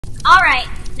Alright,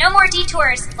 no more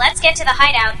detours. Let's get to the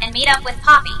hideout and meet up with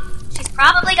Poppy. She's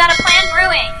probably got a plan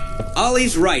brewing.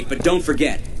 Ollie's right, but don't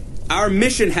forget. Our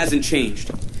mission hasn't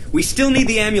changed. We still need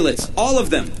the amulets, all of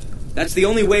them. That's the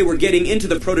only way we're getting into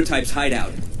the prototype's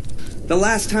hideout. The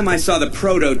last time I saw the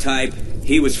prototype,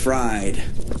 he was fried.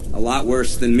 A lot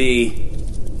worse than me.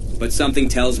 But something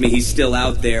tells me he's still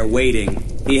out there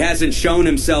waiting. He hasn't shown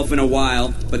himself in a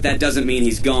while, but that doesn't mean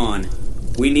he's gone.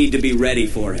 We need to be ready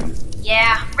for him.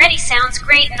 Yeah, ready sounds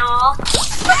great and all,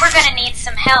 but we're gonna need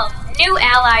some help. New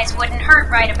allies wouldn't hurt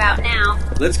right about now.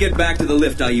 Let's get back to the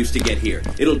lift I used to get here.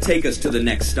 It'll take us to the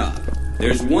next stop.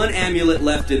 There's one amulet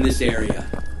left in this area.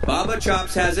 Baba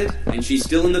CHOPS has it, and she's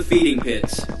still in the feeding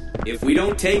pits. If we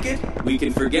don't take it, we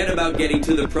can forget about getting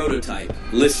to the prototype.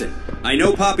 Listen, I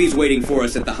know Poppy's waiting for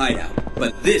us at the hideout,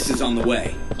 but this is on the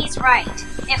way. He's right.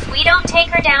 If we don't take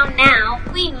her down now,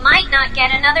 we might not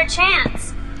get another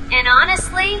chance. And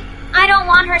honestly, I don't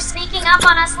want her sneaking up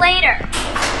on us later.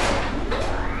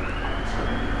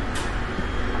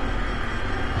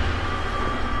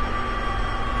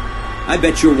 I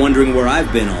bet you're wondering where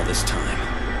I've been all this time.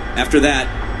 After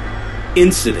that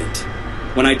incident,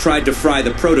 when I tried to fry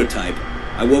the prototype,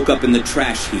 I woke up in the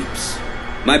trash heaps.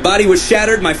 My body was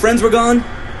shattered, my friends were gone.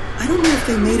 I don't know if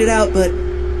they made it out, but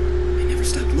I never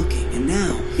stopped looking, and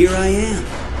now, here I am.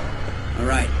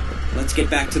 Alright, let's get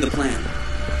back to the plan.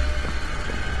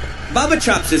 Baba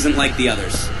CHOPS isn't like the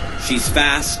others. She's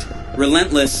fast,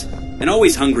 relentless, and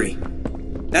always hungry.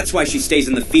 That's why she stays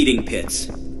in the feeding pits.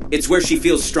 It's where she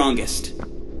feels strongest.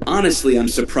 Honestly, I'm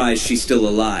surprised she's still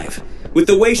alive. With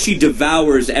the way she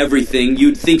devours everything,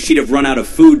 you'd think she'd have run out of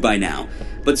food by now.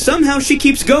 But somehow she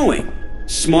keeps going.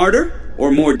 Smarter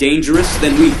or more dangerous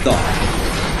than we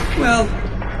thought. Well,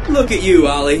 look at you,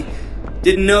 Ollie.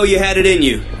 Didn't know you had it in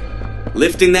you.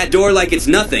 Lifting that door like it's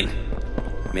nothing.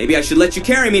 Maybe I should let you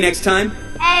carry me next time.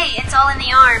 Hey, it's all in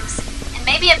the arms. And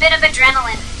maybe a bit of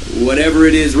adrenaline. Whatever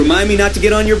it is, remind me not to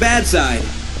get on your bad side.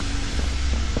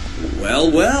 Well,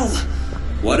 well.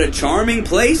 What a charming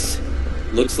place.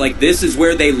 Looks like this is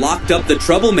where they locked up the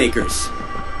troublemakers.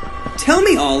 Tell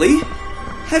me, Ollie,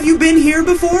 have you been here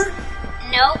before?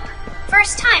 Nope.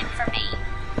 First time for me.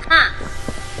 Huh.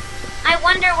 I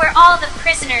wonder where all the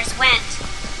prisoners went.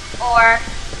 Or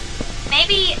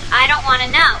maybe I don't want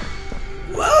to know.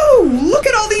 Whoa! Look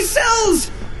at all these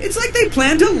cells! It's like they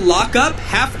plan to lock up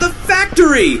half the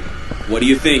factory! What do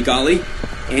you think, Ollie?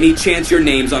 Any chance your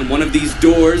name's on one of these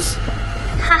doors?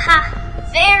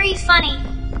 Haha, very funny.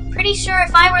 Pretty sure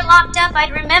if I were locked up,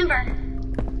 I'd remember.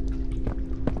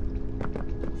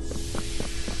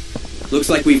 Looks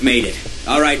like we've made it.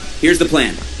 Alright, here's the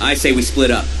plan. I say we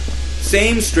split up.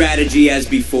 Same strategy as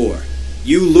before.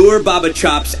 You lure Baba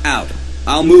CHOPS out.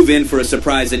 I'll move in for a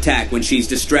surprise attack when she's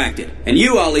distracted. And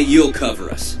you, Ollie, you'll cover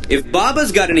us. If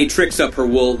Baba's got any tricks up her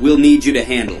wool, we'll need you to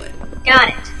handle it. Got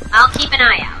it. I'll keep an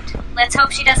eye out. Let's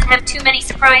hope she doesn't have too many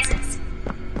surprises.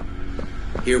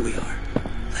 Here we are.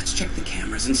 Let's check the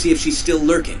cameras and see if she's still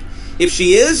lurking. If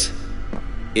she is,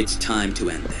 it's time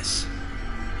to end this.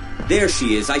 There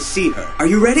she is. I see her. Are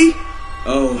you ready?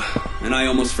 Oh, and I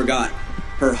almost forgot.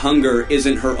 Her hunger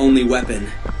isn't her only weapon.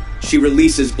 She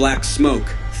releases black smoke.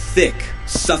 Thick,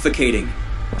 suffocating.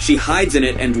 She hides in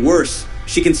it, and worse,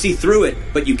 she can see through it,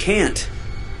 but you can't.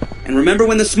 And remember,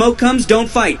 when the smoke comes, don't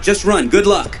fight, just run. Good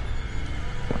luck.